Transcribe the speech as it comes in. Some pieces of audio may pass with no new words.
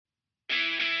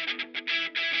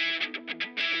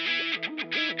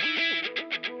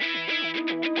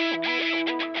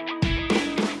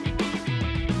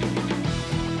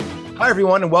Hi,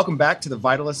 everyone, and welcome back to the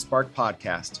Vitalist Spark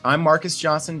podcast. I'm Marcus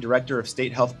Johnson, Director of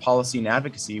State Health Policy and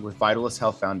Advocacy with Vitalist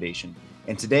Health Foundation.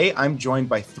 And today I'm joined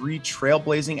by three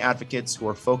trailblazing advocates who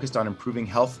are focused on improving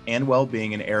health and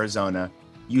well-being in Arizona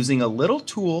using a little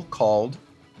tool called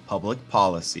public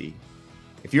policy.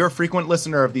 If you're a frequent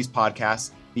listener of these podcasts,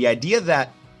 the idea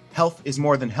that health is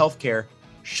more than healthcare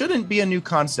shouldn't be a new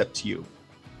concept to you.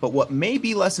 But what may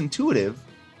be less intuitive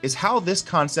is how this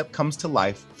concept comes to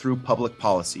life through public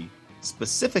policy,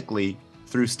 specifically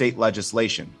through state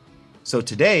legislation. So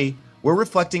today, we're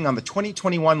reflecting on the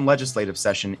 2021 legislative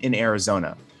session in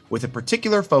Arizona, with a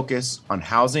particular focus on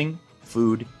housing,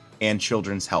 food, and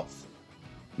children's health.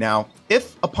 Now,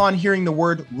 if upon hearing the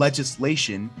word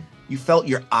legislation, you felt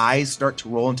your eyes start to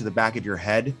roll into the back of your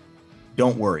head,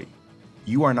 don't worry,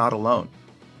 you are not alone.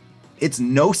 It's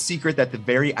no secret that the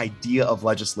very idea of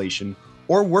legislation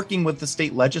or working with the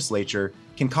state legislature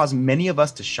can cause many of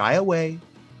us to shy away,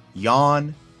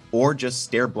 yawn, or just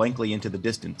stare blankly into the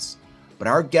distance. But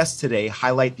our guests today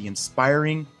highlight the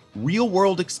inspiring,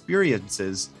 real-world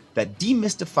experiences that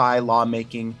demystify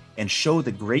lawmaking and show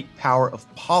the great power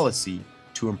of policy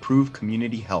to improve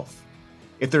community health.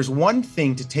 If there's one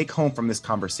thing to take home from this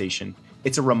conversation,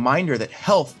 it's a reminder that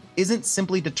health isn't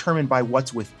simply determined by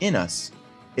what's within us,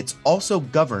 it's also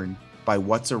governed by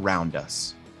what's around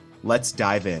us. Let's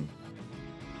dive in.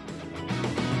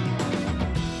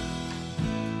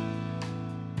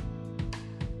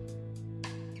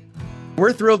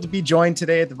 We're thrilled to be joined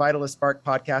today at the Vitalist Spark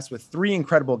podcast with three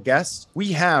incredible guests.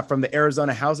 We have from the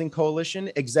Arizona Housing Coalition,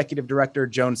 Executive Director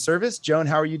Joan Service. Joan,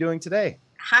 how are you doing today?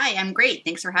 Hi, I'm great.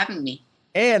 Thanks for having me.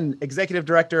 And Executive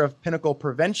Director of Pinnacle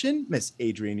Prevention, Miss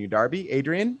Adrienne Udarby.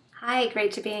 Adrienne? Hi,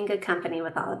 great to be in good company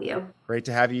with all of you. Great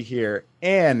to have you here.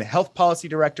 And Health Policy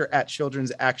Director at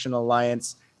Children's Action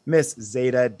Alliance, Miss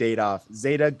Zeta Dadoff.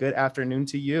 Zeta, good afternoon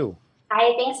to you.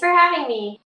 Hi, thanks for having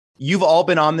me. You've all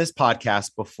been on this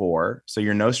podcast before, so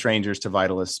you're no strangers to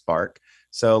Vitalist Spark.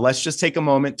 So let's just take a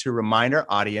moment to remind our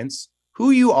audience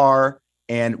who you are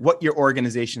and what your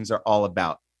organizations are all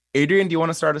about. Adrienne, do you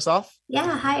want to start us off?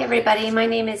 Yeah. Hi, everybody. My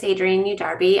name is Adrienne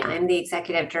Udarby. I'm the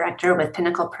Executive Director with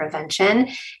Pinnacle Prevention,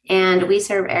 and we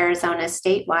serve Arizona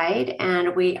statewide,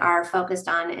 and we are focused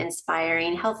on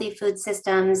inspiring healthy food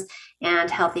systems and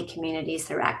healthy communities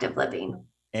through active living.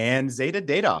 And Zeta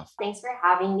Dadoff. Thanks for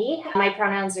having me. My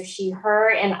pronouns are she,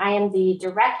 her, and I am the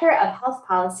Director of Health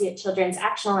Policy at Children's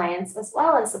Action Alliance, as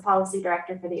well as the Policy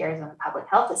Director for the Arizona Public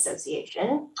Health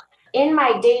Association. In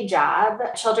my day job,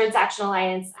 Children's Action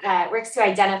Alliance works to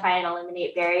identify and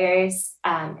eliminate barriers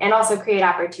and also create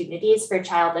opportunities for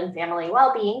child and family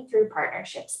well-being through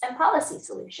partnerships and policy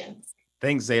solutions.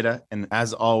 Thanks, Zeta. And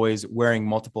as always, wearing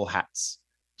multiple hats.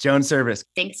 Joan Service.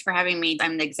 Thanks for having me.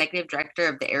 I'm the Executive Director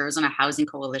of the Arizona Housing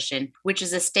Coalition, which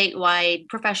is a statewide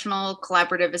professional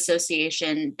collaborative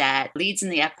association that leads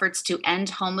in the efforts to end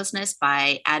homelessness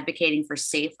by advocating for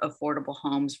safe, affordable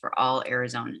homes for all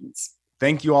Arizonans.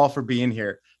 Thank you all for being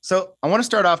here. So I want to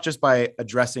start off just by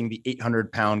addressing the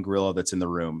 800-pound gorilla that's in the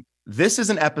room. This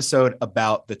is an episode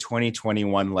about the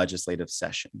 2021 legislative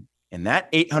session. And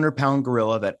that 800-pound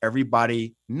gorilla that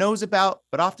everybody knows about,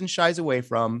 but often shies away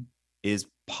from, is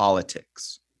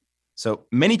politics. So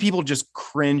many people just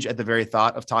cringe at the very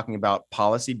thought of talking about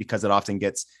policy because it often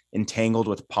gets entangled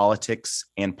with politics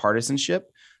and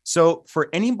partisanship. So for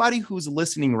anybody who's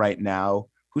listening right now,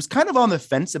 who's kind of on the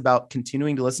fence about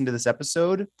continuing to listen to this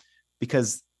episode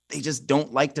because they just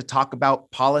don't like to talk about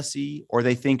policy, or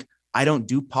they think I don't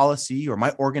do policy or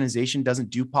my organization doesn't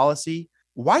do policy,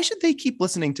 why should they keep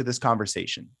listening to this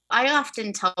conversation? I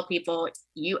often tell people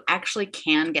you actually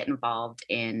can get involved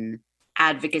in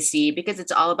advocacy because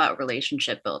it's all about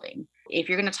relationship building. If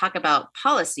you're going to talk about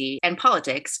policy and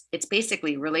politics, it's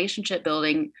basically relationship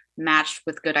building matched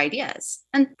with good ideas.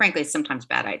 And frankly, sometimes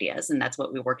bad ideas. And that's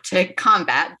what we work to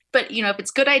combat. But, if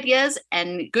it's good ideas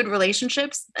and good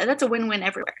relationships, that's a win-win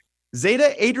everywhere.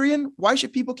 Zeta, Adrienne, why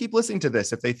should people keep listening to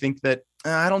this if they think that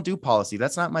I don't do policy?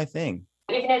 That's not my thing.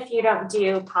 Even if you don't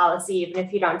do policy, even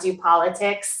if you don't do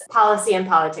politics, policy and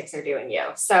politics are doing you.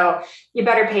 So you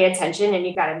better pay attention and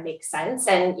you got to make sense.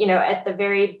 And, at the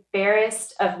very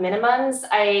barest of minimums,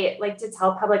 I like to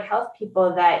tell public health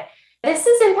people that this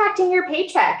is impacting your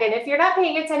paycheck. And if you're not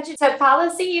paying attention to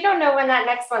policy, you don't know when that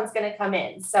next one's going to come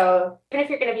in. So even if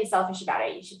you're going to be selfish about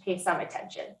it, you should pay some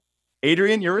attention.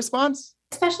 Adrienne, your response?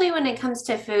 Especially when it comes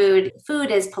to food,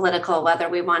 food is political, whether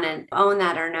we want to own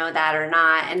that or know that or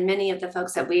not. And many of the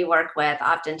folks that we work with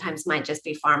oftentimes might just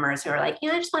be farmers who are like,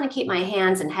 I just want to keep my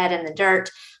hands and head in the dirt.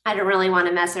 I don't really want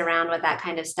to mess around with that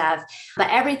kind of stuff.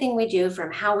 But everything we do,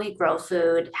 from how we grow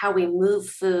food, how we move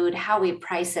food, how we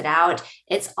price it out,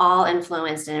 it's all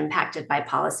influenced and impacted by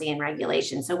policy and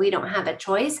regulation. So we don't have a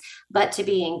choice but to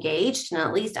be engaged and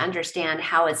at least understand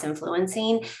how it's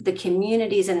influencing the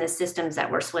communities and the systems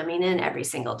that we're swimming in every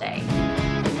single day.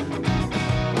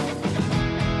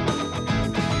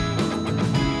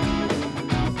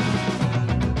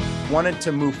 Wanted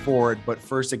to move forward, but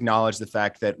first acknowledge the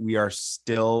fact that we are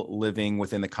still living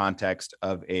within the context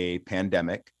of a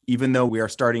pandemic. Even though we are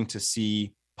starting to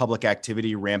see public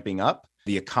activity ramping up,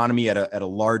 the economy at a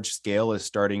large scale is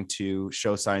starting to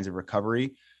show signs of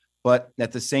recovery. But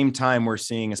at the same time, we're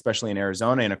seeing, especially in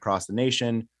Arizona and across the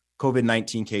nation,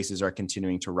 COVID-19 cases are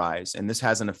continuing to rise. And this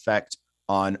has an effect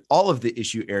on all of the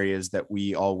issue areas that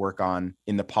we all work on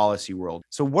in the policy world.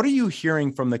 So what are you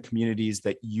hearing from the communities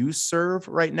that you serve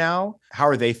right now? How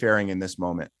are they faring in this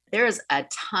moment? There's a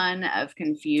ton of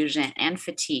confusion and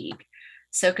fatigue.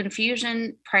 So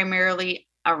confusion primarily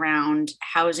around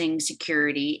housing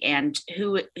security and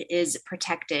who is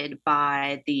protected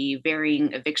by the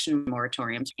varying eviction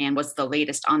moratoriums and what's the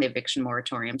latest on the eviction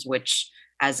moratoriums, which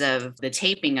as of the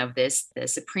taping of this, the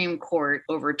Supreme Court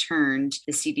overturned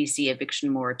the CDC eviction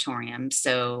moratorium.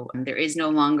 So there is no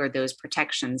longer those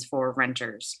protections for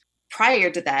renters.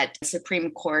 Prior to that Supreme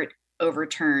Court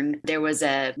overturned, there was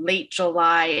a late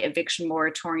July eviction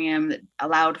moratorium that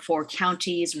allowed for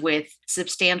counties with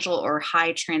substantial or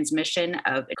high transmission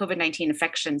of COVID-19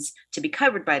 infections to be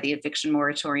covered by the eviction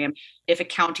moratorium. If a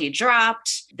county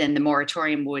dropped, then the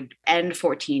moratorium would end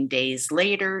 14 days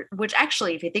later, which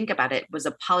actually, if you think about it, was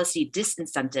a policy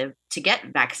disincentive to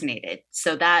get vaccinated.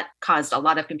 So that caused a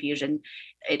lot of confusion.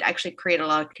 It actually created a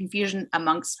lot of confusion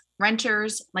amongst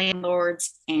renters,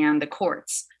 landlords, and the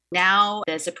courts. Now,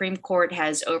 the Supreme Court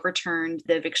has overturned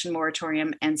the eviction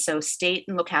moratorium, and so state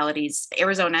and localities,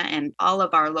 Arizona and all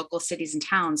of our local cities and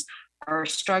towns are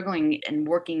struggling and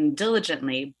working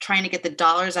diligently. Trying to get the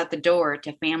dollars out the door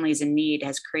to families in need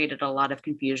has created a lot of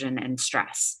confusion and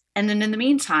stress. And then in the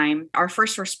meantime, our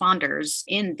first responders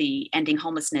in the ending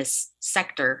homelessness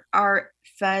sector are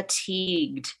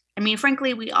fatigued. I mean,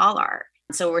 frankly, we all are.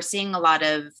 So we're seeing a lot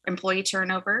of employee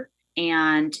turnover.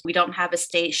 And we don't have a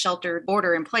state shelter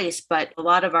order in place, but a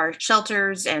lot of our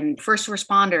shelters and first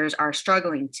responders are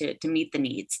struggling to meet the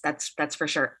needs. That's for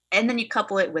sure. And then you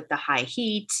couple it with the high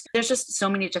heat. There's just so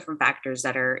many different factors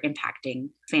that are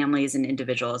impacting families and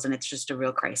individuals, and it's just a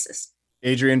real crisis.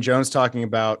 Adrienne Jones talking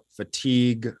about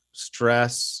fatigue,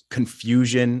 stress,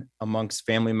 confusion amongst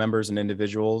family members and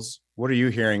individuals. What are you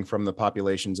hearing from the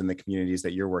populations in the communities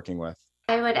that you're working with?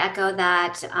 I would echo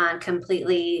that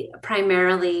completely.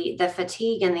 Primarily, the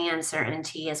fatigue and the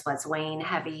uncertainty is what's weighing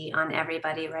heavy on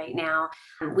everybody right now.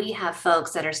 We have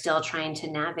folks that are still trying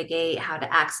to navigate how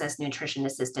to access nutrition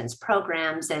assistance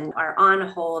programs and are on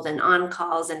hold and on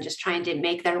calls and just trying to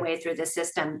make their way through the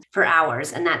system for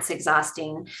hours, and that's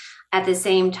exhausting. At the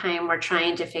same time, we're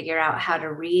trying to figure out how to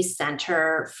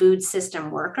recenter food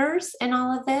system workers in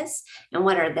all of this and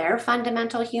what are their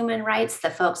fundamental human rights, the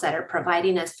folks that are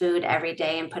providing us food every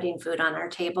day and putting food on our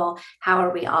table. How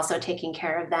are we also taking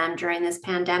care of them during this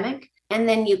pandemic? And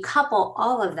then you couple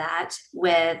all of that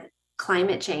with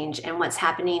climate change and what's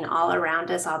happening all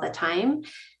around us all the time.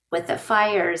 With the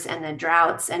fires and the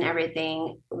droughts and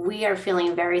everything, we are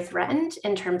feeling very threatened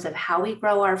in terms of how we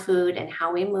grow our food and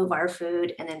how we move our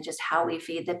food, and then just how we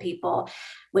feed the people.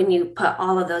 When you put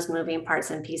all of those moving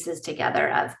parts and pieces together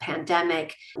of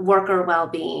pandemic, worker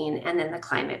well-being, and then the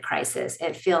climate crisis,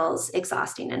 it feels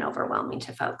exhausting and overwhelming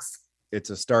to folks. It's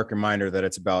a stark reminder that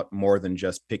it's about more than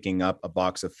just picking up a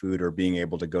box of food or being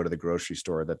able to go to the grocery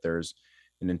store, that there's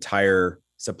an entire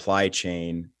supply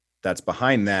chain that's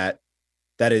behind that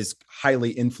is highly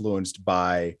influenced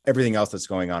by everything else that's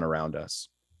going on around us.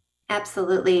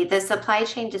 Absolutely. The supply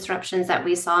chain disruptions that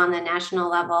we saw on the national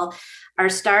level are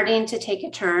starting to take a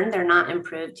turn. They're not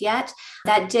improved yet.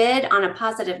 That did, on a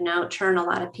positive note, turn a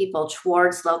lot of people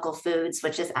towards local foods,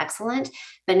 which is excellent.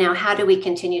 But now, how do we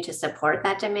continue to support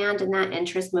that demand and that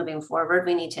interest moving forward?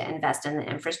 We need to invest in the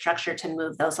infrastructure to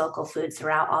move those local foods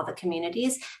throughout all the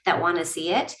communities that want to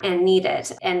see it and need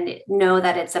it, and know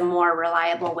that it's a more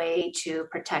reliable way to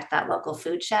protect that local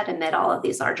food shed amid all of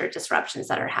these larger disruptions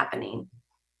that are happening.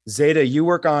 Zeta, you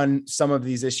work on some of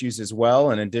these issues as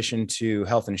well, in addition to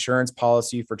health insurance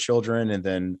policy for children and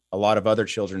then a lot of other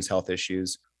children's health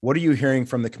issues. What are you hearing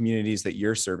from the communities that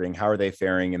you're serving? How are they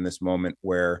faring in this moment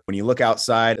where when you look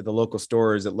outside at the local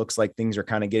stores, it looks like things are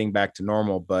kind of getting back to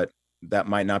normal, but that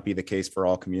might not be the case for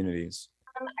all communities?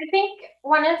 I think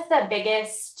one of the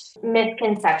biggest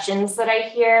misconceptions that I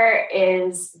hear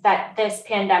is that this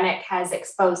pandemic has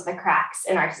exposed the cracks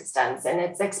in our systems and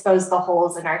it's exposed the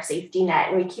holes in our safety net.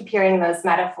 And we keep hearing those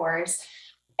metaphors.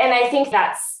 And I think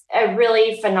that's a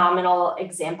really phenomenal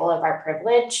example of our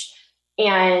privilege.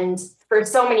 And for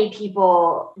so many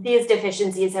people, these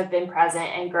deficiencies have been present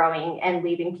and growing and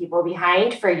leaving people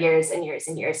behind for years and years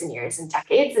and years and years and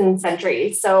decades and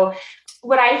centuries. So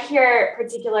what I hear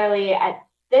particularly at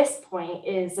this point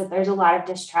is that there's a lot of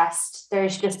distrust.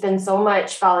 There's just been so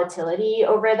much volatility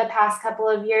over the past couple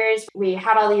of years. We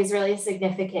had all these really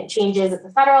significant changes at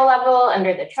the federal level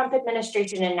under the Trump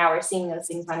administration, and now we're seeing those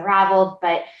things unraveled.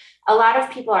 But a lot of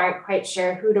people aren't quite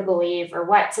sure who to believe or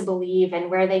what to believe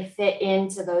and where they fit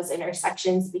into those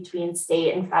intersections between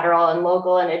state and federal and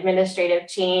local and administrative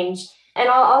change. And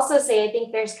I'll also say, I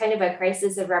think there's kind of a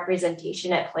crisis of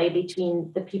representation at play between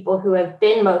the people who have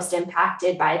been most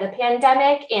impacted by the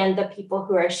pandemic and the people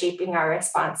who are shaping our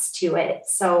response to it.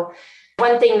 So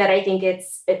one thing that I think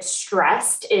it's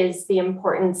stressed is the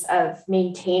importance of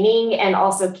maintaining and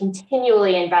also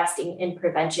continually investing in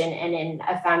prevention and in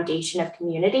a foundation of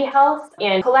community health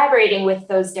and collaborating with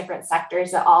those different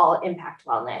sectors that all impact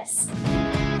wellness.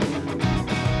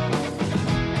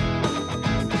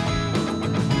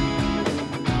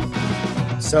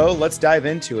 So let's dive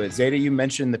into it. Zeta, you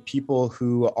mentioned the people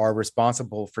who are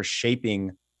responsible for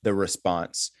shaping the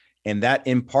response, and that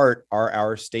in part are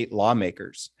our state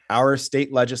lawmakers. Our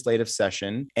state legislative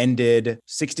session ended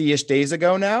 60-ish days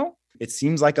ago now. It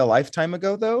seems like a lifetime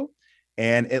ago, though,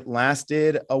 and it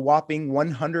lasted a whopping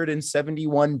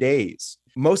 171 days.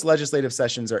 Most legislative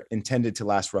sessions are intended to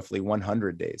last roughly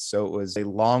 100 days, so it was a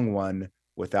long one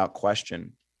without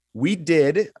question. We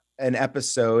did an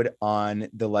episode on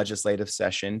the legislative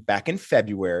session back in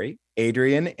February.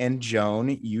 Adrian and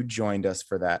Joan, you joined us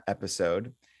for that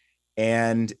episode.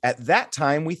 And at that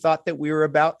time, we thought that we were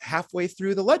about halfway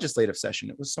through the legislative session.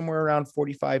 It was somewhere around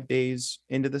 45 days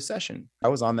into the session. I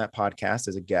was on that podcast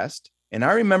as a guest. And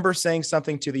I remember saying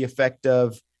something to the effect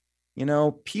of, you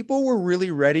know, people were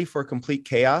really ready for complete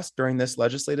chaos during this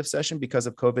legislative session because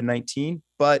of COVID-19.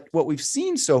 But what we've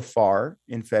seen so far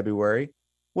in February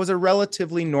was a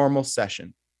relatively normal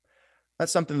session.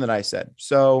 That's something that I said.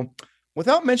 So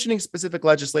without mentioning specific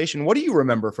legislation, what do you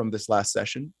remember from this last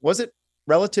session? Was it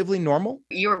relatively normal?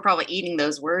 You were probably eating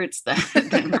those words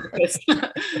then, Marcus.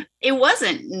 It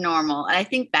wasn't normal. And I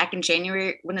think back in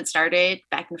January when it started,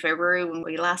 back in February when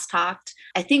we last talked,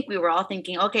 I think we were all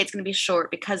thinking, okay, it's going to be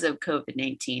short because of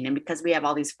COVID-19 and because we have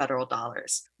all these federal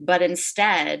dollars. But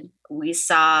instead, we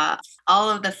saw all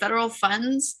of the federal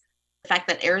funds, the fact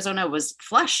that Arizona was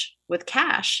flush with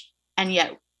cash, and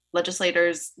yet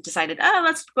legislators decided,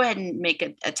 let's go ahead and make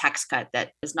a tax cut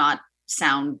that is not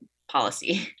sound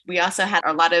policy. We also had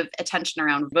a lot of attention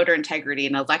around voter integrity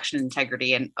and election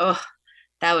integrity, and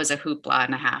that was a hoopla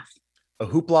and a half. A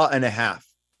hoopla and a half,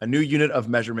 a new unit of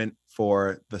measurement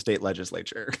for the state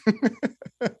legislature.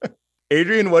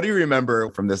 Adrian, what do you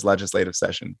remember from this legislative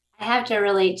session? I have to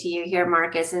relate to you here,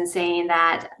 Marcus, in saying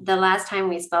that the last time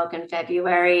we spoke in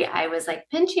February, I was like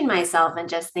pinching myself and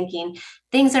just thinking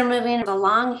things are moving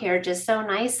along here just so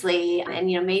nicely. And,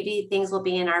 maybe things will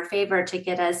be in our favor to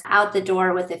get us out the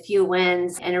door with a few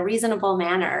wins in a reasonable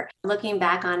manner. Looking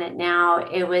back on it now,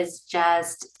 it was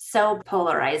just so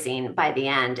polarizing by the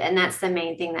end. And that's the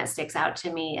main thing that sticks out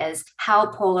to me is how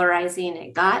polarizing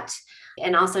it got.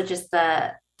 And also just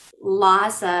the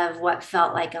loss of what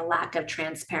felt like a lack of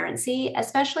transparency,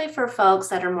 especially for folks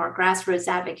that are more grassroots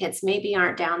advocates, maybe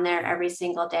aren't down there every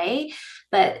single day,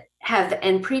 but have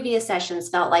in previous sessions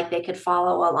felt like they could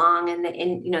follow along and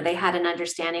they had an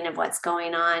understanding of what's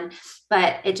going on,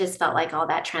 but it just felt like all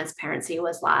that transparency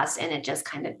was lost and it just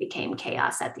kind of became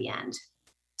chaos at the end.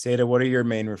 Zeta, what are your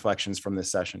main reflections from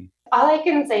this session? All I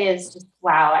can say is just,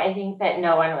 wow, I think that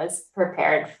no one was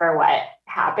prepared for what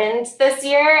happened this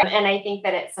year. And I think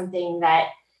that it's something that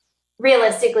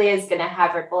realistically is going to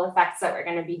have ripple effects that we're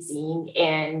going to be seeing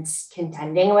and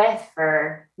contending with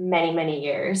for many, many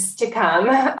years to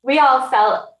come. We all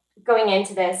felt going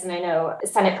into this, and I know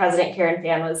Senate President Karen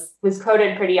Fann was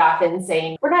quoted pretty often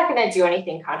saying, we're not going to do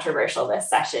anything controversial this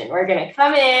session. We're going to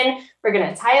come in, we're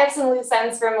going to tie up some loose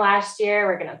ends from last year,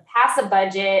 we're going to pass a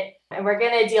budget, and we're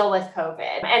going to deal with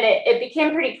COVID. And it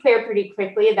became pretty clear pretty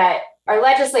quickly that our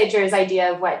legislature's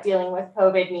idea of what dealing with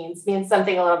COVID means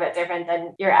something a little bit different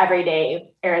than your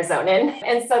everyday Arizonan.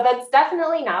 And so that's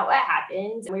definitely not what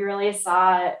happened. We really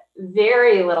saw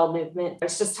very little movement. I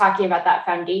was just talking about that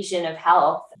foundation of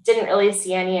health. Didn't really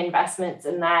see any investments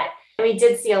in that We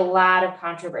did see a lot of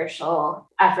controversial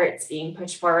efforts being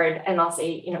pushed forward, and I'll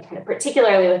say, kind of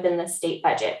particularly within the state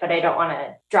budget, but I don't want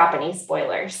to drop any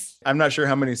spoilers. I'm not sure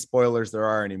how many spoilers there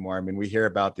are anymore. I mean, we hear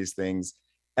about these things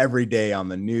every day on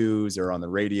the news or on the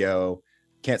radio.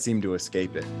 Can't seem to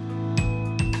escape it.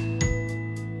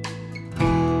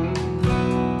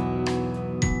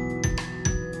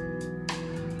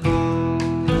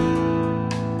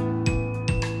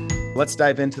 Let's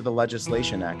dive into the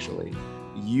legislation, actually.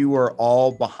 You are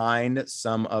all behind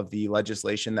some of the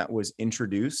legislation that was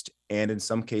introduced and in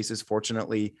some cases,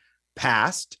 fortunately,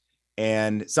 passed.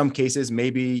 And some cases,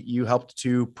 maybe you helped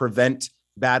to prevent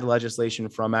bad legislation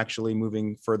from actually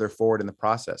moving further forward in the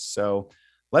process. So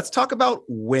let's talk about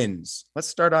wins. Let's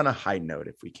start on a high note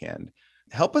if we can.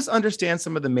 Help us understand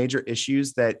some of the major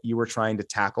issues that you were trying to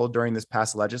tackle during this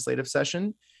past legislative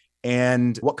session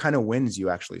and what kind of wins you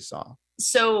actually saw.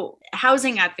 So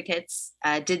housing advocates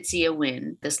did see a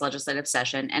win this legislative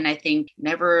session, and I think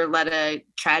never let a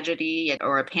tragedy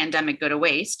or a pandemic go to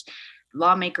waste.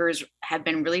 Lawmakers have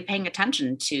been really paying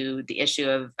attention to the issue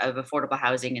of affordable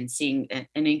housing and seeing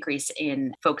an increase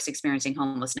in folks experiencing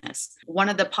homelessness. One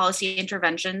of the policy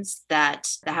interventions that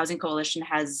the Housing Coalition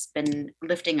has been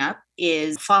lifting up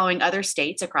is following other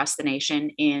states across the nation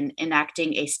in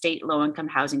enacting a state low-income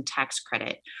housing tax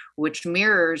credit, which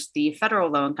mirrors the federal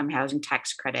low-income housing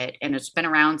tax credit, and it's been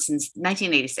around since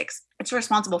 1986. It's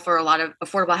responsible for a lot of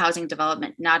affordable housing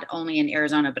development, not only in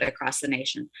Arizona, but across the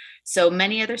nation. So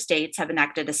many other states have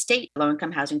enacted a state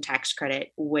low-income housing tax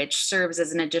credit, which serves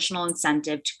as an additional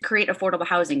incentive to create affordable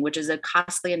housing, which is a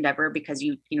costly endeavor because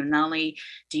you not only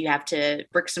do you have to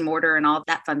bricks and mortar and all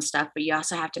that fun stuff, but you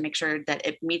also have to make sure that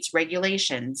it meets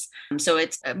regulations. So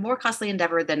it's a more costly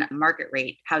endeavor than market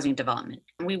rate housing development.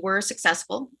 We were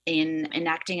successful in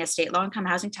enacting a state low-income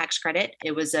housing tax credit.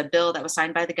 It was a bill that was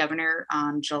signed by the governor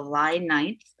on July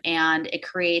 9th, and it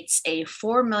creates a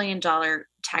 $4 million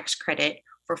tax credit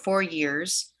for 4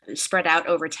 years, spread out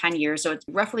over 10 years. So it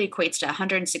roughly equates to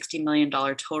 $160 million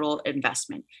total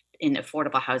investment in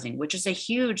affordable housing, which is a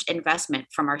huge investment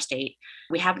from our state.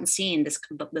 We haven't seen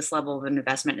this level of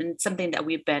investment, and it's something that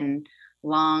we've been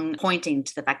long pointing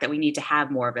to the fact that we need to have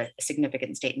more of a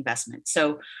significant state investment.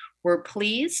 So we're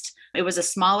pleased. It was a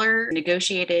smaller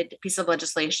negotiated piece of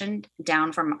legislation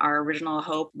down from our original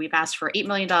hope. We've asked for $8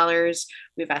 million.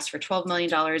 We've asked for $12 million.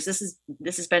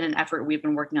 This has been an effort we've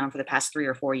been working on for the past 3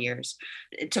 or 4 years.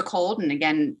 It took hold. And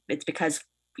again, it's because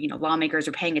lawmakers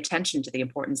are paying attention to the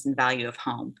importance and value of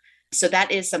home. So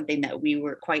that is something that we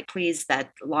were quite pleased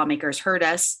that lawmakers heard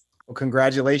us. Well,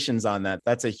 congratulations on that.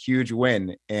 That's a huge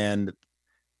win. And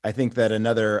I think that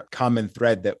another common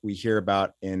thread that we hear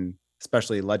about in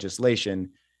especially legislation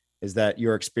is that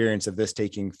your experience of this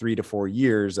taking 3 to 4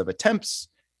 years of attempts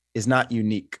is not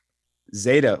unique.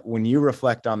 Zeta, when you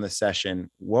reflect on the session,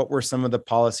 what were some of the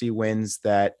policy wins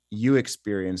that you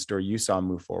experienced or you saw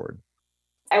move forward?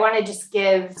 I want to just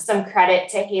give some credit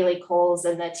to Haley Coles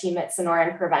and the team at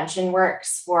Sonoran Prevention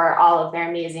Works for all of their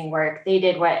amazing work. They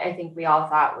did what I think we all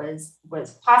thought was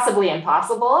possibly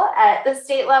impossible at the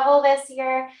state level this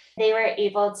year. They were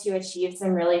able to achieve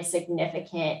some really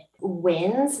significant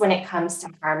wins when it comes to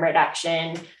harm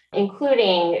reduction,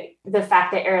 including the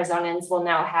fact that Arizonans will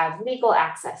now have legal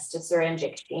access to syringe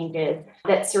exchanges,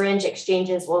 that syringe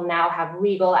exchanges will now have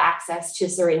legal access to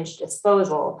syringe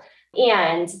disposal,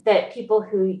 and that people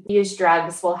who use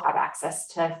drugs will have access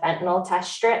to fentanyl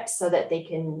test strips so that they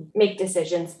can make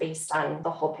decisions based on the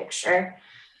whole picture.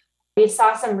 We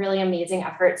saw some really amazing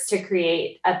efforts to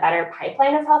create a better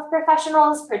pipeline of health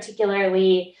professionals,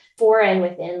 particularly for and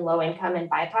within low-income and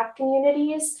BIPOC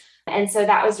communities. And so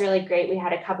that was really great. We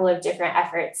had a couple of different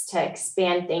efforts to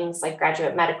expand things like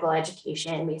graduate medical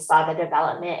education. We saw the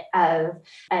development of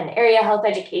an area health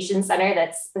education center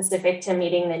that's specific to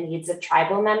meeting the needs of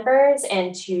tribal members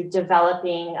and to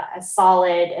developing a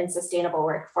solid and sustainable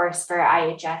workforce for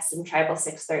IHS and Tribal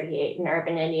 638 and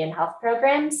urban Indian health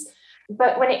programs.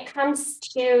 But when it comes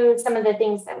to some of the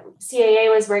things that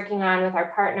CAA was working on with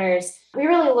our partners, we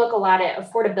really look a lot at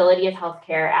affordability of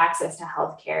healthcare, access to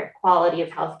healthcare, quality of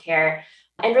healthcare,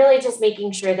 and really just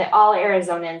making sure that all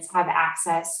Arizonans have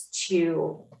access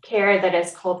to care that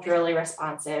is culturally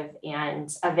responsive and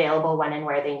available when and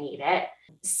where they need it.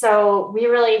 So we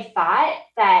really thought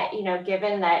that,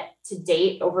 given that to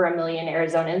date, over 1 million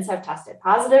Arizonans have tested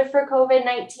positive for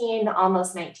COVID-19,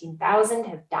 almost 19,000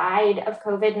 have died of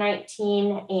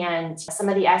COVID-19. And some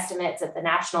of the estimates at the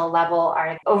national level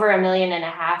are over 1.5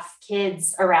 million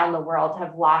kids around the world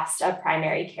have lost a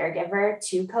primary caregiver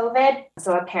to COVID.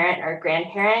 So a parent or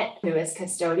grandparent who is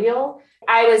custodial.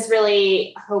 I was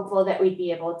really hopeful that we'd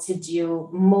be able to do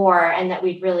more and that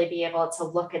we'd really be able to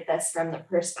look at this from the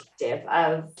perspective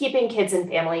of keeping kids and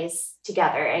families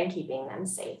together and keeping them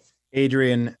safe.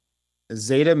 Adrienne,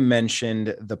 Zeta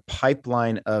mentioned the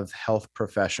pipeline of health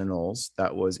professionals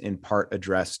that was in part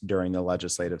addressed during the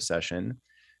legislative session.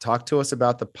 Talk to us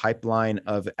about the pipeline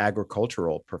of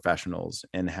agricultural professionals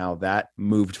and how that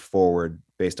moved forward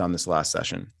based on this last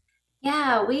session.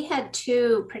 Yeah, we had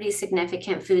two pretty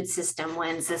significant food system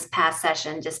wins this past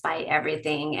session, despite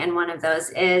everything. And one of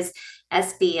those is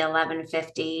SB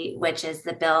 1150, which is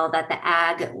the bill that the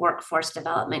Ag Workforce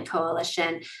Development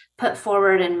Coalition put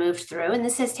forward and moved through. And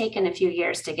this has taken a few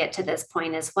years to get to this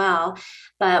point as well.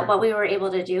 But what we were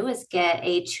able to do is get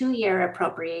a 2-year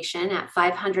appropriation at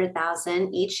 $500,000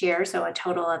 each year, so a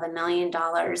total of $1 million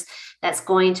that's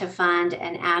going to fund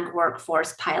an ag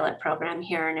workforce pilot program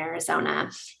here in Arizona.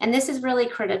 And this is really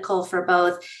critical for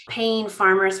both paying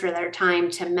farmers for their time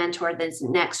to mentor this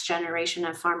next generation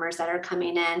of farmers that are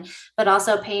coming in, but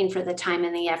also paying for the time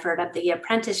and the effort of the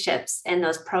apprenticeships and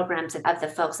those programs of the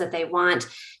folks that they want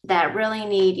that really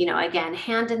need, again,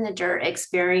 hand in the dirt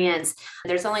experience.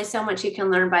 There's only so much you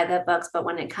can learn by the books, but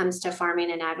when it comes to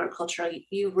farming and agriculture,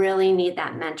 you really need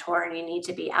that mentor and you need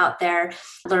to be out there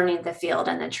learning the field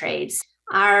and the trades.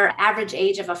 Our average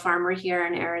age of a farmer here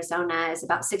in Arizona is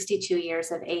about 62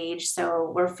 years of age.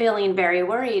 So we're feeling very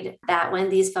worried that when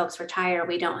these folks retire,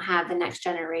 we don't have the next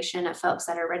generation of folks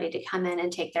that are ready to come in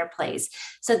and take their place.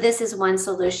 So this is one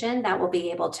solution that will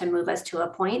be able to move us to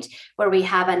a point where we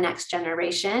have a next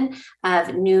generation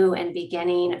of new and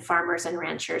beginning farmers and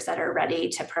ranchers that are ready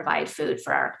to provide food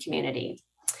for our community.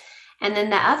 And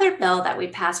then the other bill that we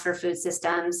passed for food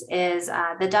systems is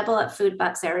the Double Up Food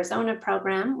Bucks Arizona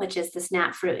program, which is the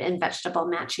SNAP fruit and vegetable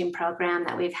matching program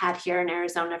that we've had here in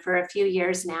Arizona for a few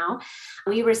years now.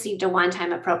 We received a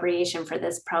one-time appropriation for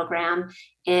this program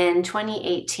in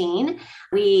 2018.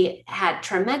 We had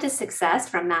tremendous success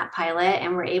from that pilot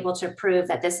and were able to prove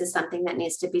that this is something that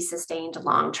needs to be sustained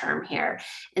long-term here.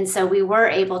 And so we were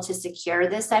able to secure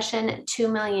this session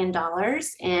 $2 million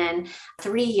in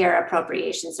 3-year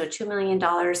appropriations. So $2 million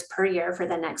per year for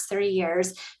the next 3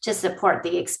 years to support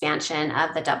the expansion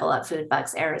of the Double Up Food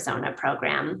Bucks Arizona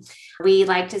program. We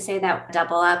like to say that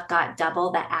Double Up got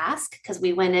double the ask because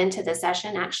we went into the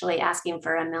session actually asking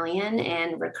for $1 million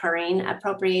in recurring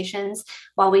appropriations.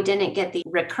 While we didn't get the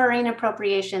recurring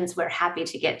appropriations, we're happy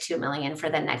to get $2 million for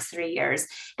the next 3 years.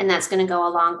 And that's going to go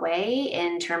a long way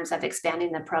in terms of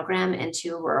expanding the program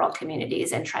into rural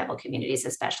communities and tribal communities,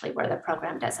 especially where the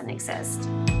program doesn't exist.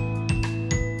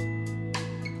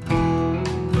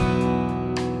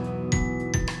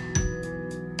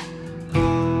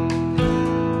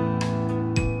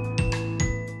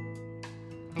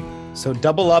 So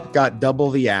Double Up got double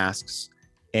the asks,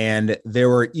 and there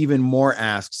were even more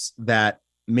asks that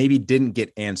maybe didn't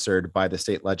get answered by the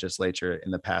state legislature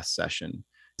in the past session.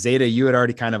 Zeta, you had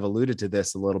already kind of alluded to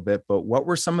this a little bit, but what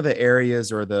were some of the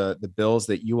areas or the bills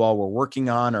that you all were working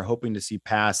on or hoping to see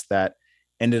passed that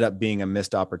ended up being a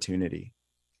missed opportunity?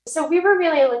 So we were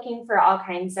really looking for all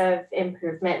kinds of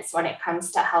improvements when it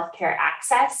comes to healthcare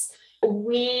access.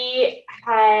 We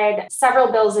had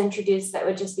several bills introduced that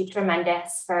would just be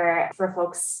tremendous for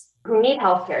folks who need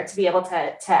healthcare to be able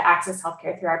to access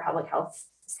healthcare through our public health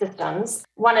systems.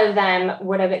 One of them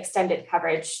would have extended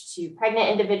coverage to pregnant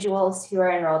individuals who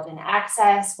are enrolled in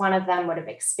Access. One of them would have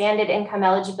expanded income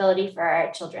eligibility for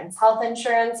our children's health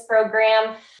insurance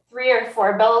program. 3 or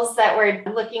 4 bills that were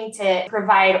looking to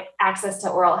provide access to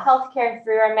oral health care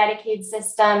through our Medicaid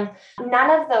system.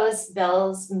 None of those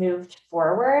bills moved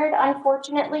forward,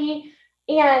 unfortunately.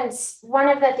 And one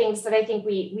of the things that I think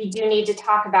we do need to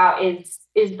talk about is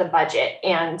the budget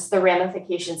and the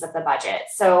ramifications of the budget.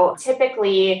 So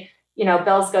typically,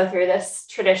 bills go through this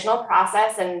traditional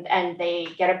process and they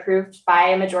get approved by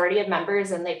a majority of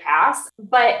members and they pass.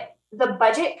 But the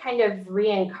budget kind of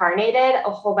reincarnated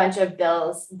a whole bunch of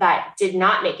bills that did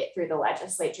not make it through the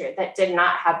legislature, that did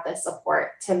not have the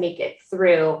support to make it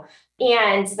through,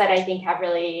 and that I think have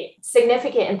really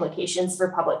significant implications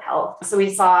for public health. So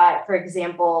we saw, for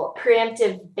example,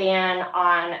 preemptive ban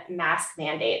on mask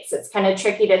mandates. It's kind of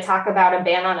tricky to talk about a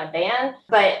ban on a ban,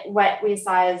 but what we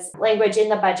saw is language in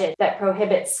the budget that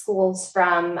prohibits schools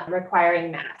from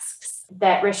requiring masks,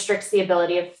 that restricts the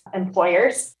ability of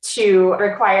employers to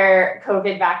require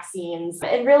COVID vaccines.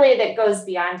 And really that goes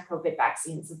beyond COVID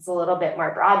vaccines. It's a little bit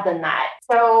more broad than that.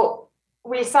 So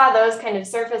we saw those kind of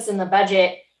surface in the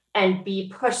budget and be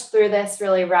pushed through this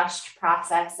really rushed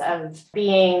process of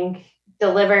being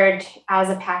delivered as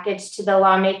a package to the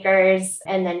lawmakers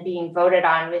and then being voted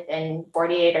on within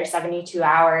 48 or 72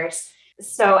 hours.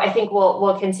 So I think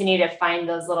we'll continue to find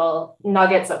those little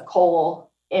nuggets of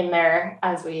coal in there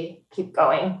as we keep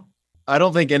going. I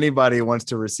don't think anybody wants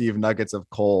to receive nuggets of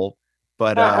coal,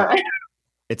 but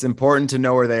it's important to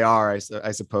know where they are,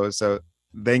 I suppose. So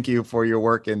thank you for your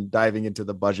work in diving into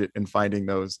the budget and finding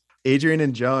those. Adrienne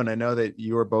and Joan, I know that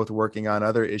you are both working on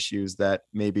other issues that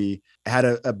maybe had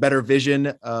a better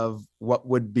vision of what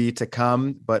would be to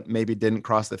come, but maybe didn't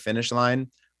cross the finish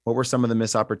line. What were some of the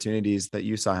missed opportunities that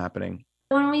you saw happening?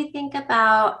 When we think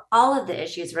about all of the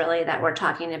issues really that we're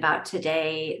talking about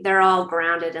today, they're all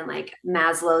grounded in like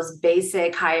Maslow's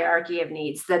basic hierarchy of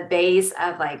needs. The base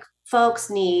of like folks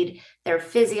need their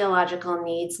physiological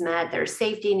needs met, their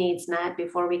safety needs met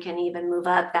before we can even move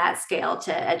up that scale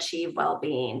to achieve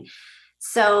well-being.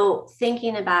 So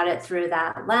thinking about it through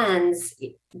that lens,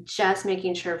 just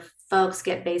making sure folks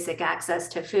get basic access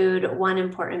to food. One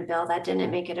important bill that didn't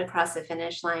make it across the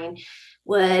finish line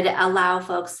would allow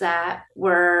folks that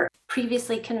were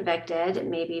previously convicted,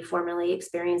 maybe formerly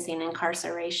experiencing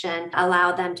incarceration,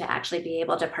 allow them to actually be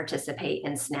able to participate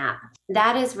in SNAP.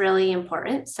 That is really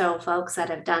important. So folks that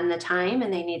have done the time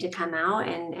and they need to come out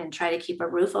and try to keep a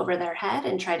roof over their head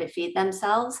and try to feed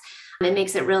themselves, it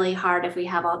makes it really hard if we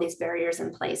have all these barriers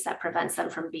in place that prevents them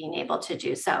from being able to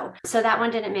do so. So that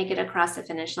one didn't make it across the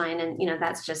finish line. And,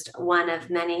 that's just one of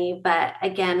many. But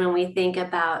again, when we think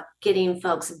about getting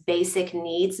folks' basic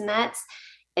needs met,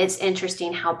 it's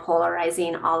interesting how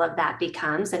polarizing all of that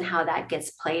becomes and how that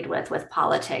gets played with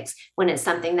politics when it's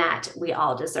something that we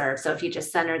all deserve. So if you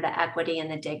just center the equity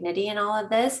and the dignity in all of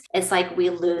this, it's like we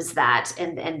lose that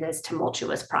in this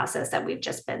tumultuous process that we've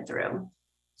just been through.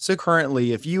 So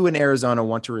currently, if you in Arizona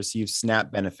want to receive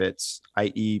SNAP benefits,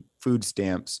 i.e. food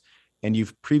stamps, and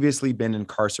you've previously been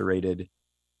incarcerated,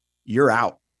 you're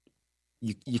out.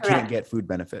 You can't get food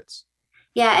benefits.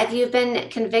 Yeah, if you've been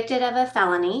convicted of a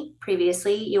felony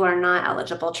previously, you are not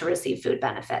eligible to receive food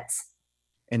benefits.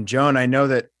 And Joan, I know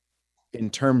that in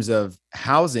terms of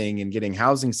housing and getting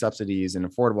housing subsidies and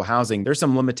affordable housing, there's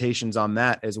some limitations on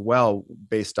that as well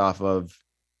based off of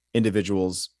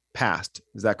individuals' past.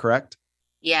 Is that correct?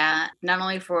 Yeah, not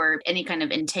only for any kind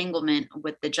of entanglement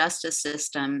with the justice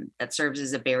system that serves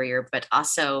as a barrier, but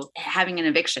also having an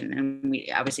eviction. And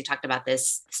we obviously talked about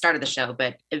this at the start of the show,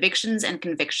 but evictions and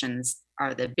convictions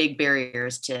are the big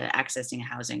barriers to accessing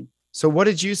housing. So what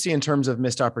did you see in terms of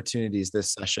missed opportunities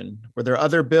this session? Were there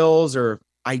other bills or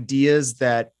ideas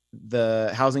that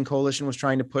the Housing Coalition was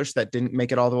trying to push that didn't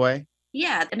make it all the way?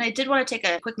 Yeah, and I did want to take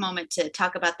a quick moment to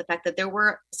talk about the fact that there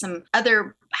were some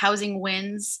other housing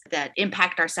wins that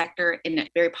impact our sector in a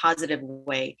very positive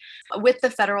way. With the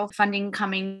federal funding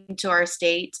coming to our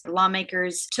state,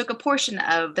 lawmakers took a portion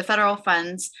of the federal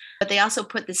funds, but they also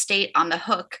put the state on the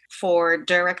hook for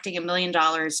directing $1 million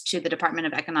to the Department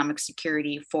of Economic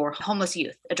Security for homeless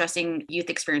youth, addressing youth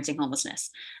experiencing homelessness.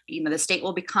 The state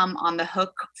will become on the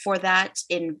hook for that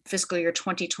in fiscal year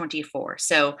 2024.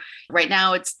 So right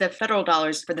now it's the federal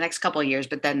dollars for the next couple of years,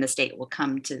 but then the state will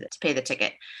come to pay the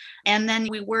ticket. And then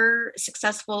we were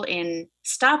successful in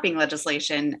stopping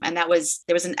legislation, and there was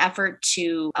an effort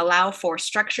to allow for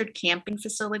structured camping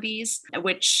facilities,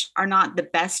 which are not the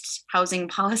best housing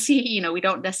policy. We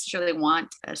don't necessarily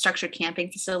want a structured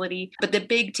camping facility, but the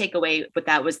big takeaway with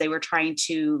that was they were trying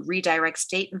to redirect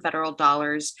state and federal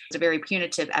dollars. It's a very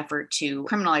punitive effort to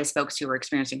criminalize folks who were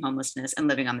experiencing homelessness and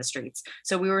living on the streets.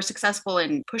 So we were successful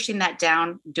in pushing that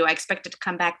down. Do I expect it to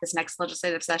come back this next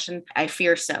legislative session? I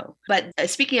fear so. But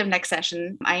speaking of next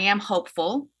session, I am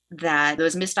hopeful that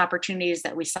those missed opportunities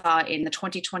that we saw in the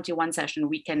 2021 session,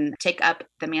 we can take up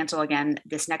the mantle again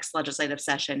this next legislative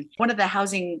session. One of the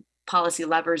housing policy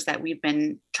levers that we've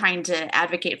been trying to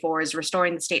advocate for is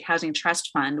restoring the State Housing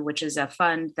Trust Fund, which is a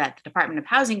fund that the Department of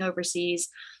Housing oversees.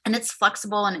 And it's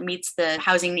flexible and it meets the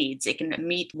housing needs. It can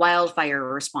meet wildfire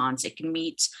response, it can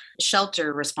meet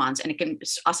shelter response, and it can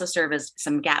also serve as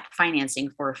some gap financing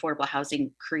for affordable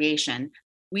housing creation.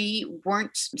 We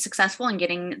weren't successful in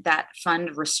getting that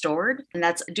fund restored, and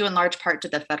that's due in large part to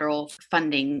the federal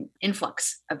funding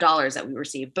influx of dollars that we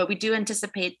received. But we do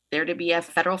anticipate there to be a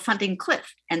federal funding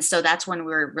cliff. And so that's when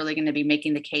we're really going to be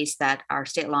making the case that our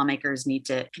state lawmakers need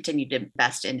to continue to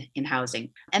invest in housing.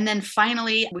 And then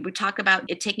finally, we talk about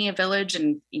it taking a village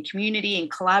and in community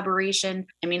and collaboration.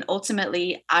 I mean,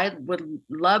 ultimately, I would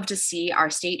love to see our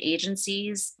state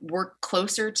agencies work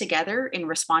closer together in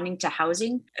responding to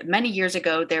housing. Many years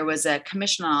ago, there was a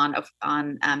commission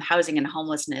on housing and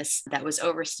homelessness that was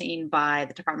overseen by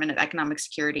the Department of Economic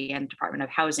Security and Department of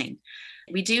Housing.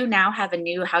 We do now have a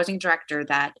new housing director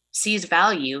that sees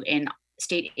value in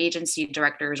state agency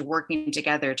directors working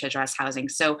together to address housing.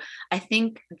 So I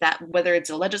think that whether it's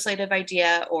a legislative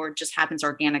idea or just happens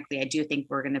organically, I do think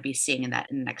we're going to be seeing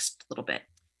that in the next little bit.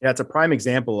 Yeah, it's a prime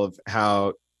example of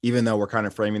how, even though we're kind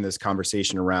of framing this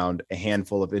conversation around a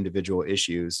handful of individual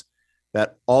issues,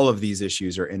 that all of these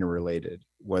issues are interrelated,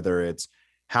 whether it's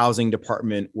housing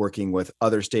department working with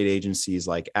other state agencies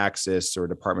like Axis or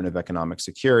Department of Economic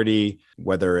Security,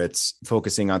 whether it's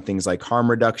focusing on things like harm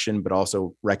reduction, but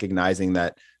also recognizing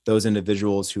that those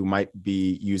individuals who might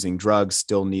be using drugs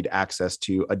still need access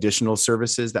to additional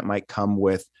services that might come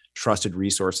with trusted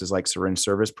resources like syringe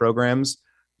service programs.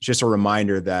 It's just a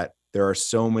reminder that there are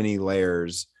so many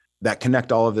layers that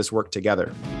connect all of this work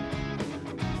together.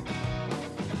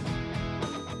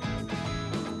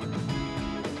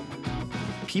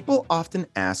 People often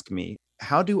ask me,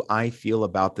 how do I feel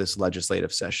about this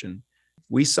legislative session?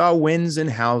 We saw wins in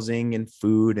housing and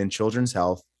food and children's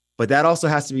health, but that also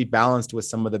has to be balanced with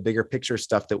some of the bigger picture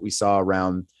stuff that we saw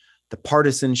around the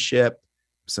partisanship,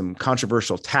 some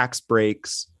controversial tax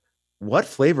breaks. What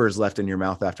flavor is left in your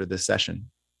mouth after this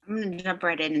session? I'm going to jump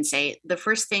right in and say the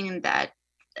first thing that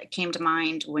came to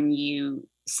mind when you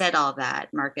said all that,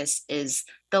 Marcus, is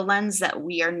the lens that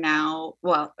we are now,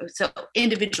 so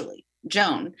individually,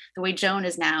 Joan, the way Joan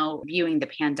is now viewing the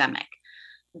pandemic.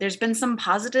 There's been some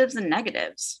positives and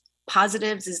negatives.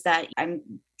 Positives is that I'm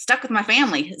stuck with my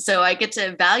family, so I get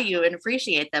to value and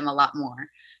appreciate them a lot more.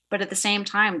 But at the same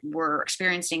time, we're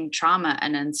experiencing trauma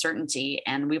and uncertainty,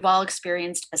 and we've all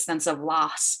experienced a sense of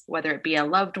loss, whether it be a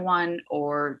loved one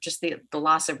or just the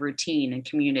loss of routine and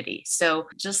community. So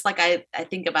just like I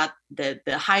think about the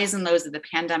highs and lows of the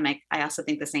pandemic, I also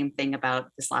think the same thing about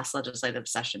this last legislative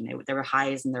session. There were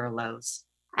highs and there were lows.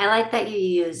 I like that you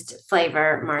used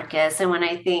flavor, Marcus. And when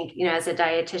I think, as a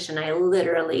dietitian, I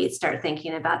literally start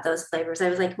thinking about those flavors. I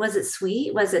was like, was it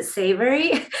sweet? Was it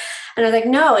savory? And I was like,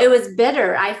 no, it was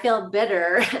bitter. I feel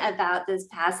bitter about this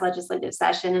past legislative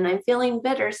session, and I'm feeling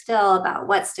bitter still about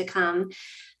what's to come,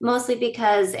 mostly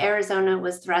because Arizona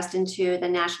was thrust into the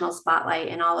national spotlight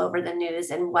and all over the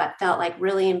news in what felt like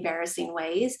really embarrassing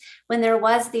ways when there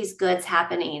was these goods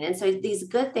happening. And so these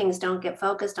good things don't get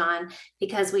focused on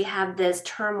because we have this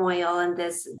turmoil and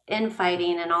this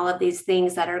infighting and all of these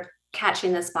things that are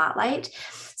catching the spotlight.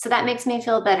 So that makes me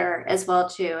feel better as well,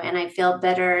 too. And I feel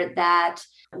better that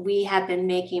we have been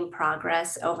making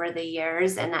progress over the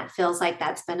years, and that feels like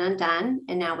that's been undone.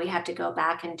 And now we have to go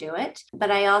back and do it.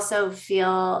 But I also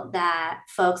feel that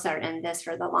folks are in this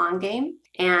for the long game.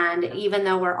 And even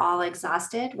though we're all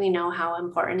exhausted, we know how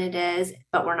important it is,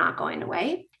 but we're not going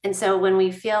away. And so when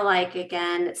we feel like,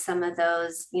 again, some of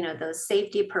those, those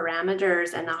safety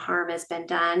parameters and the harm has been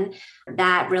done,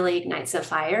 that really ignites a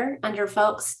fire under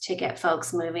folks to get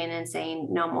folks moving and saying,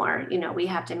 no more. We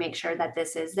have to make sure that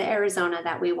this is the Arizona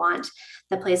that we want,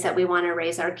 the place that we want to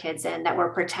raise our kids in, that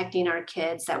we're protecting our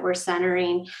kids, that we're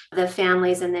centering the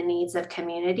families and the needs of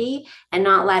community, and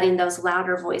not letting those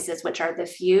louder voices, which are the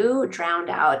few, drown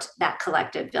out that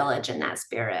collective village and that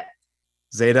spirit.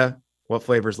 Zeta, what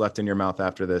flavors left in your mouth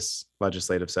after this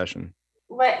legislative session?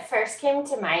 What first came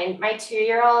to mind, my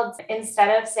 2-year-old,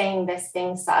 instead of saying this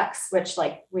thing sucks, which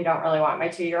we don't really want my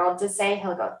 2-year-old to say,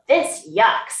 he'll go, this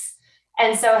yucks.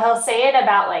 And so he'll say it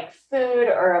about food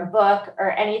or a book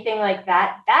or anything like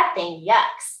that. That thing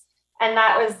yucks. And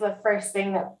that was the first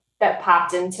thing that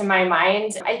popped into my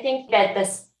mind. I think that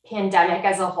this pandemic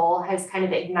as a whole has kind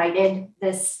of ignited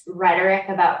this rhetoric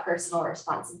about personal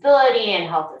responsibility and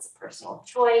health as a personal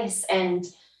choice. And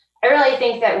I really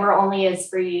think that we're only as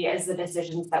free as the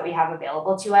decisions that we have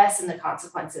available to us and the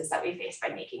consequences that we face by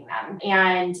making them.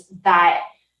 And that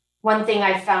one thing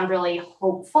I've found really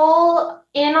hopeful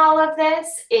in all of this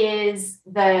is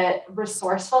the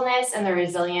resourcefulness and the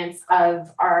resilience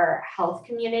of our health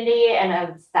community and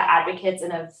of the advocates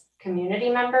and of community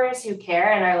members who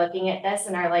care and are looking at this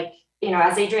and are like,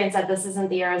 as Adrienne said, this isn't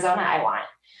the Arizona I want,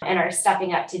 and are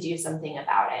stepping up to do something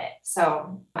about it.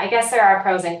 So I guess there are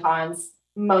pros and cons,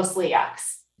 mostly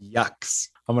yucks. Yucks.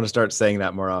 I'm going to start saying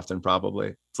that more often, probably.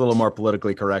 It's a little more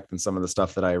politically correct than some of the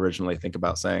stuff that I originally think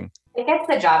about saying. It gets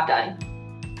the job done.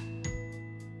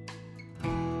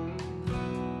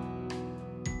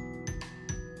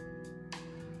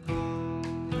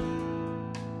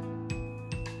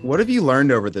 What have you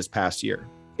learned over this past year?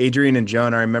 Adrienne and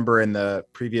Joan, I remember in the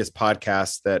previous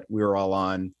podcast that we were all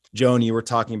on, Joan, you were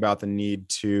talking about the need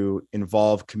to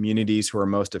involve communities who are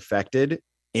most affected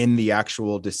in the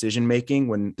actual decision-making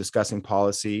when discussing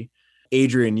policy.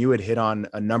 Adrienne, you had hit on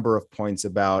a number of points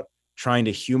about trying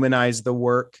to humanize the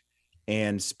work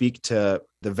and speak to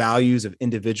the values of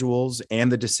individuals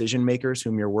and the decision makers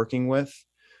whom you're working with.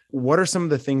 What are some of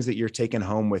the things that you're taking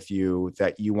home with you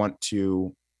that you want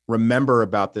to remember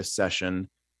about this session,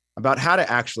 about how to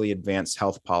actually advance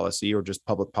health policy or just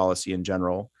public policy in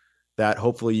general, that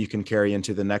hopefully you can carry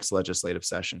into the next legislative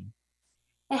session?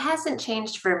 It hasn't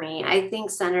changed for me. I think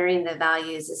centering the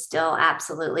values is still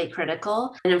absolutely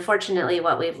critical. And unfortunately,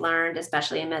 what we've learned,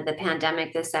 especially amid the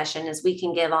pandemic this session, is we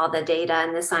can give all the data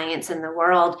and the science in the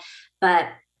world, but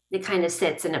it kind of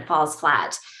sits and it falls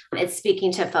flat. It's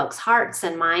speaking to folks' hearts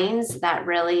and minds that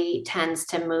really tends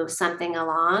to move something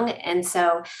along. And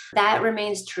so that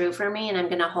remains true for me. And I'm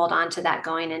going to hold on to that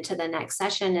going into the next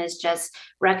session, is just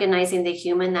recognizing the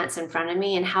human that's in front of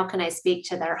me and how can I speak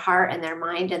to their heart and their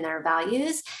mind and their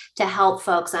values to help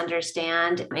folks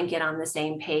understand and get on the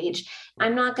same page.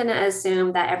 I'm not going to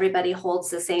assume that everybody holds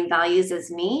the same values as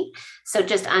me. So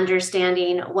just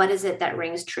understanding what is it that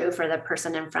rings true for the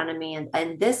person in front of me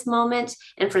in this moment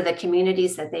and for the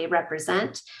communities that they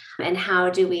represent, and how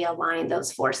do we align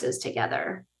those forces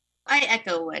together? I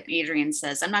echo what Adrienne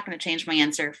says. I'm not going to change my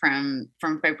answer from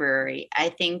February. I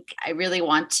think I really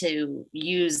want to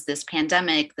use this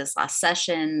pandemic, this last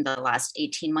session, the last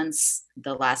 18 months,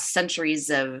 the last centuries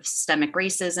of systemic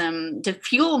racism to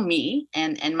fuel me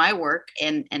and my work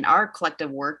and our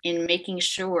collective work in making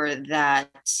sure that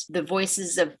the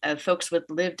voices of folks with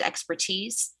lived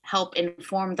expertise help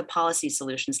inform the policy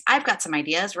solutions. I've got some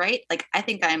ideas, right? Like, I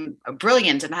think I'm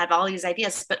brilliant and I have all these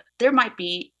ideas, but there might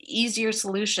be easier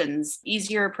solutions,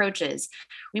 easier approaches.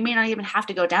 We may not even have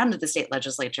to go down to the state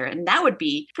legislature, and that would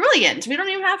be brilliant. We don't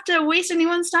even have to waste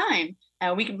anyone's time.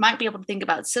 We might be able to think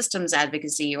about systems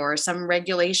advocacy or some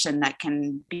regulation that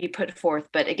can be put forth.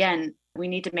 But again, we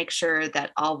need to make sure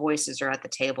that all voices are at the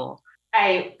table.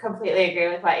 I completely agree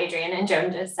with what Adrienne and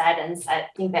Joan just said. And I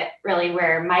think that really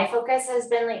where my focus has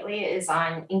been lately is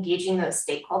on engaging those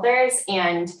stakeholders.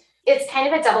 And it's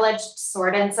kind of a double-edged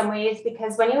sword in some ways,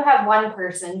 because when you have one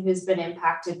person who's been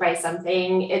impacted by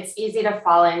something, it's easy to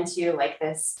fall into like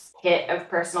this pit of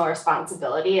personal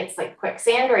responsibility. It's like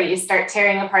quicksand where you start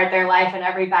tearing apart their life and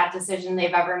every bad decision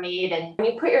they've ever made. And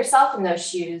when you put yourself in those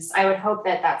shoes, I would hope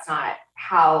that that's not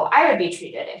how I would be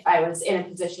treated if I was in a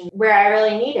position where I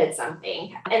really needed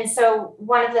something. And so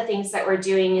one of the things that we're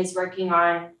doing is working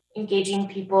on engaging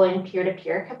people in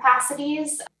peer-to-peer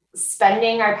capacities,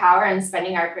 spending our power and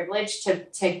spending our privilege to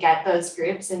get those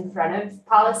groups in front of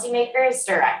policymakers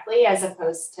directly, as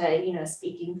opposed to,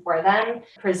 speaking for them,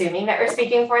 presuming that we're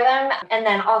speaking for them. And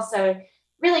then also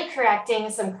really correcting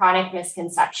some chronic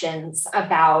misconceptions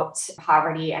about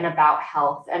poverty and about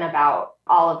health and about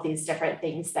all of these different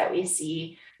things that we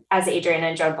see, as Adrienne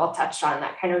and Joan both touched on,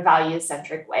 that kind of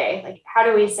value-centric way. Like, how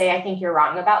do we say, I think you're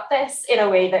wrong about this, in a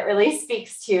way that really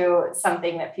speaks to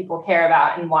something that people care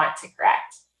about and want to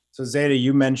correct? So Zeta,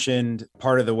 you mentioned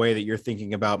part of the way that you're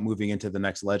thinking about moving into the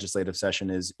next legislative session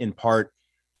is in part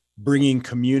bringing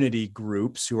community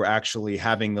groups who are actually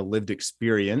having the lived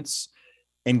experience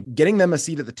and getting them a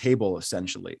seat at the table,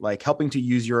 essentially, like helping to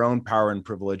use your own power and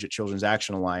privilege at Children's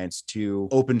Action Alliance to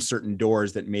open certain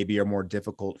doors that maybe are more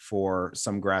difficult for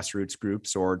some grassroots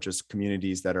groups or just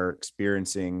communities that are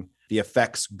experiencing the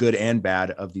effects, good and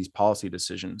bad, of these policy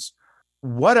decisions.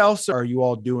 What else are you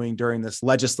all doing during this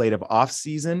legislative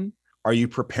off-season? Are you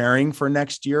preparing for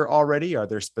next year already? Are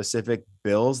there specific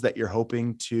bills that you're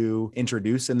hoping to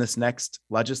introduce in this next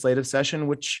legislative session,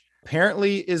 which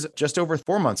apparently is just over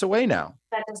 4 months away now?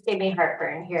 That just gave me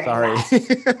heartburn hearing Sorry. that.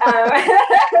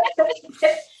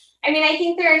 I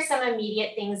think there are some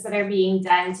immediate things that are being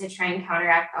done to try and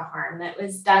counteract the harm that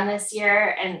was done this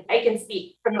year. And I can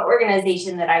speak from the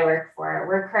organization that I work for.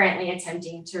 We're currently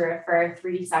attempting to refer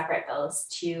 3 separate bills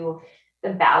to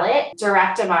the ballot.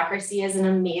 Direct democracy is an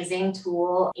amazing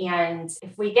tool. And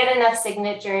if we get enough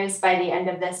signatures by the end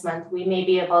of this month, we may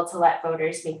be able to let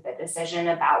voters make the decision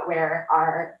about where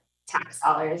our tax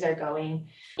dollars are going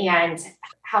and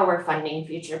how we're funding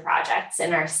future projects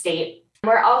in our state.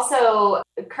 We're also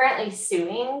currently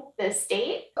suing the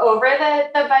state over the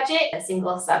budget, a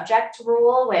single subject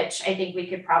rule, which I think we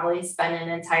could probably spend an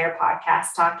entire podcast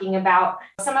talking about.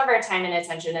 Some of our time and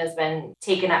attention has been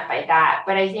taken up by that.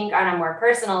 But I think on a more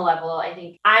personal level, I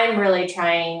think I'm really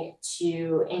trying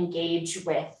to engage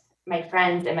with my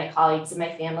friends and my colleagues and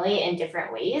my family in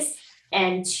different ways,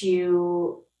 and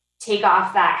to take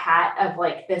off that hat of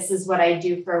like, this is what I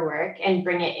do for work, and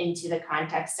bring it into the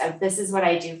context of this is what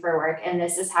I do for work, and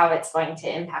this is how it's going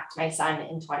to impact my son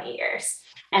in 20 years.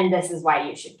 And this is why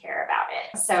you should care about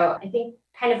it. So I think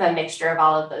kind of a mixture of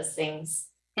all of those things.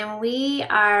 And we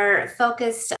are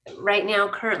focused right now,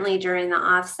 currently during the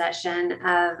off session,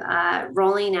 of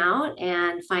rolling out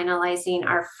and finalizing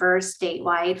our first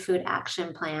statewide food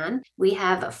action plan. We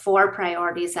have 4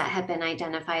 priorities that have been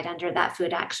identified under that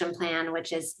food action plan,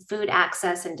 which is food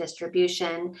access and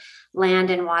distribution, land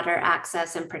and water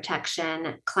access and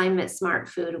protection, climate smart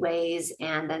foodways,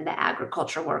 and then the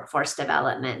agriculture workforce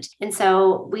development. And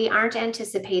so we aren't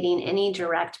anticipating any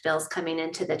direct bills coming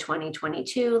into the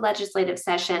 2022 legislative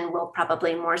session. We'll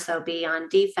probably more so be on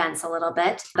defense a little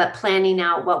bit, but planning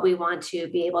out what we want to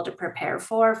be able to prepare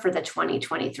for the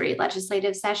 2023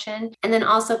 legislative session. And then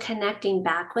also connecting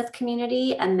back with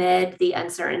community amid the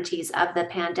uncertainties of the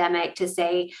pandemic to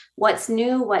say what's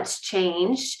new, what's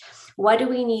changed. What do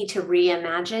we need to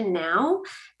reimagine now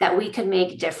that we could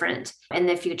make different in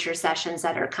the future sessions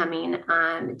that are coming,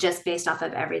 just based off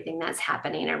of everything that's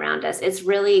happening around us?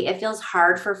 It feels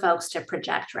hard for folks to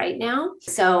project right now.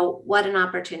 So what an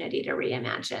opportunity to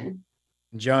reimagine.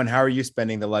 Joan, how are you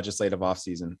spending the legislative off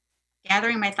season?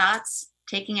 Gathering my thoughts,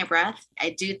 taking a breath.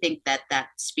 I do think that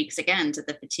speaks again to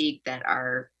the fatigue that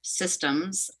our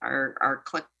systems, our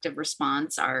collective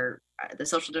response, the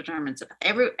social determinants of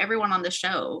everyone on the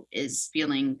show is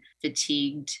feeling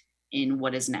fatigued in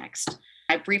what is next.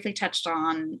 I briefly touched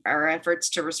on our efforts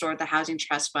to restore the Housing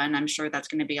Trust Fund. I'm sure that's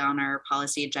going to be on our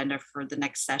policy agenda for the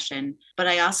next session. But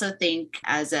I also think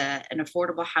as an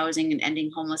affordable housing and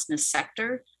ending homelessness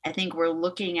sector, I think we're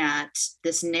looking at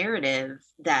this narrative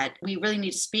that we really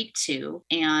need to speak to.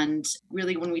 And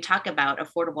really, when we talk about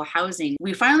affordable housing,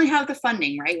 we finally have the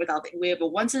funding, right? We have a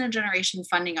once in a generation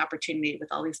funding opportunity with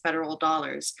all these federal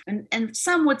dollars. And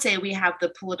some would say we have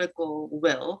the political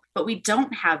will, but we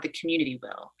don't have the community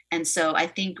will. And so I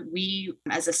think we,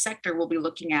 as a sector, will be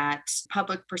looking at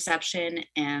public perception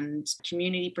and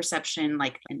community perception,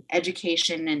 like an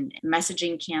education and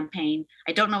messaging campaign.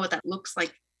 I don't know what that looks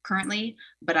like currently,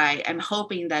 but I am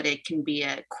hoping that it can be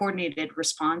a coordinated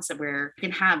response where we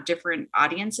can have different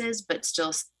audiences, but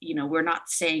still, we're not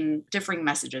saying differing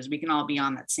messages. We can all be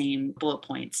on that same bullet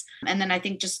points. And then I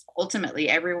think just ultimately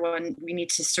we need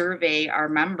to survey our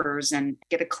members and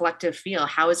get a collective feel.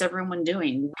 How is everyone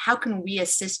doing? How can we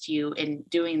assist you in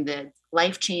doing the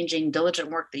life-changing, diligent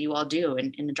work that you all do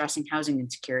in addressing housing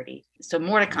insecurity? So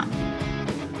more to come.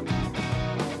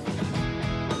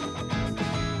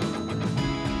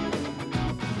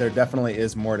 There definitely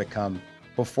is more to come.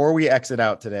 Before we exit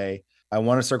out today, I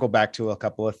want to circle back to a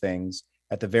couple of things.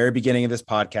 At the very beginning of this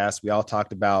podcast, we all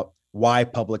talked about why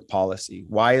public policy.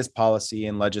 Why is policy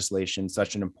and legislation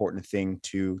such an important thing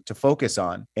to focus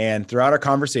on? And throughout our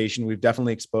conversation, we've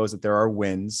definitely exposed that there are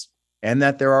wins and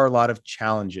that there are a lot of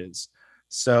challenges.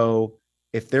 So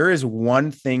if there is one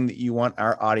thing that you want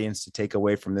our audience to take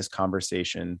away from this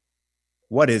conversation,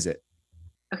 what is it?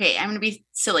 Okay, I'm going to be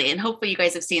silly, and hopefully you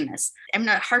guys have seen this. I'm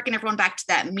going to harken everyone back to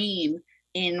that meme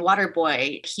in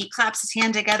Waterboy. He claps his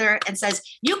hand together and says,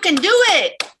 "You can do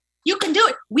it! You can do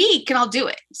it! We can all do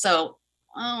it!" So,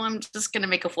 I'm just going to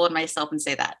make a fool of myself and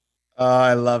say that. Oh,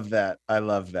 I love that. I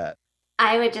love that.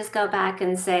 I would just go back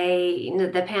and say,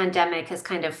 the pandemic has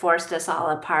kind of forced us all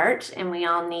apart, and we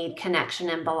all need connection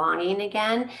and belonging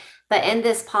again. But in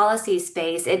this policy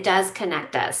space, it does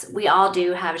connect us. We all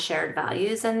do have shared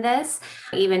values in this,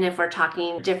 even if we're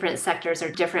talking different sectors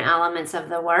or different elements of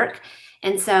the work.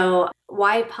 And so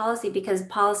why policy? Because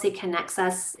policy connects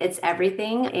us. It's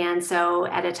everything. And so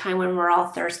at a time when we're all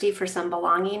thirsty for some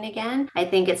belonging again, I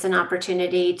think it's an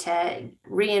opportunity to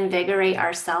reinvigorate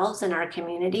ourselves and our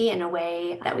community in a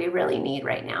way that we really need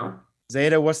right now.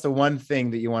 Zeta, what's the one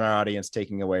thing that you want our audience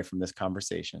taking away from this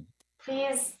conversation?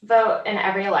 Please vote in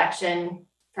every election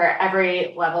for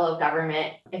every level of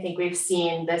government. I think we've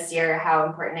seen this year how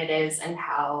important it is and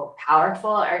how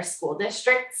powerful our school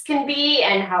districts can be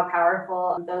and how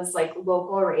powerful those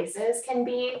local races can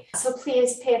be. So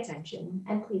please pay attention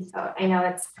and please vote. I know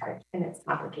it's hard and it's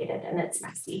complicated and it's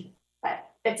messy, but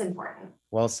it's important.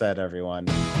 Well said, everyone.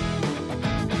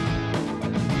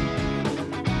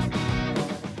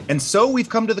 And so we've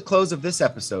come to the close of this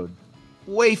episode,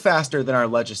 way faster than our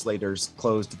legislators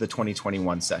closed the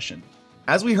 2021 session.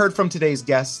 As we heard from today's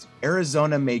guests,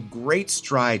 Arizona made great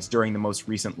strides during the most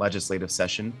recent legislative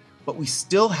session, but we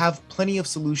still have plenty of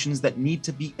solutions that need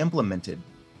to be implemented.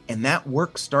 And that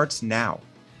work starts now.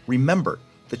 Remember,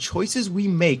 the choices we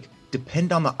make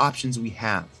depend on the options we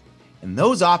have. And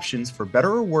those options, for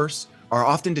better or worse, are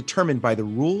often determined by the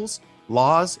rules,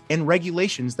 laws, and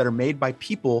regulations that are made by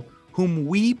people whom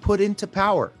we put into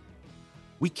power.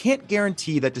 We can't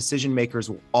guarantee that decision makers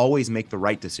will always make the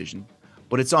right decision,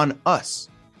 but it's on us,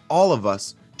 all of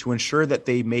us, to ensure that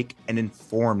they make an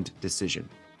informed decision.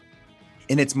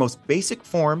 In its most basic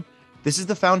form, This is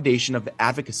the foundation of the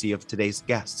advocacy of today's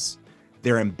guests.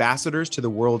 They're ambassadors to the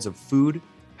worlds of food,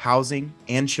 housing,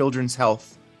 and children's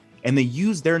health, and they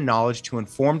use their knowledge to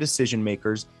inform decision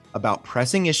makers about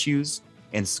pressing issues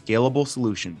and scalable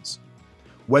solutions.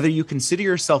 Whether you consider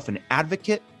yourself an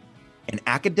advocate, an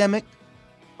academic,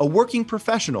 a working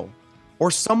professional,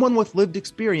 or someone with lived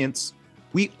experience,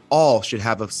 we all should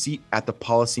have a seat at the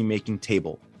policymaking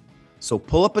table. So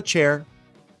pull up a chair,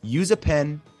 use a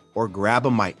pen, or grab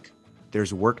a mic.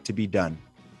 There's work to be done.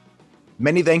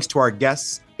 Many thanks to our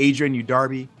guests, Adrienne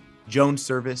Udarby, Joan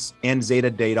Service, and Zeta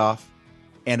Dadoff.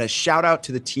 And a shout out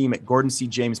to the team at Gordon C.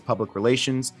 James Public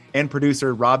Relations and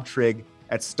producer Rob Trigg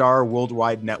at Star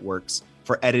Worldwide Networks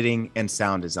for editing and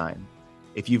sound design.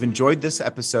 If you've enjoyed this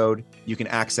episode, you can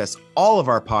access all of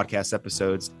our podcast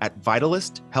episodes at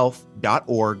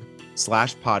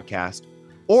vitalisthealth.org/podcast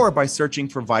or by searching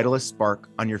for Vitalist Spark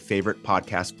on your favorite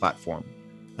podcast platform.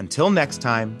 Until next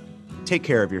time, take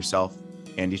care of yourself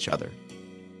and each other.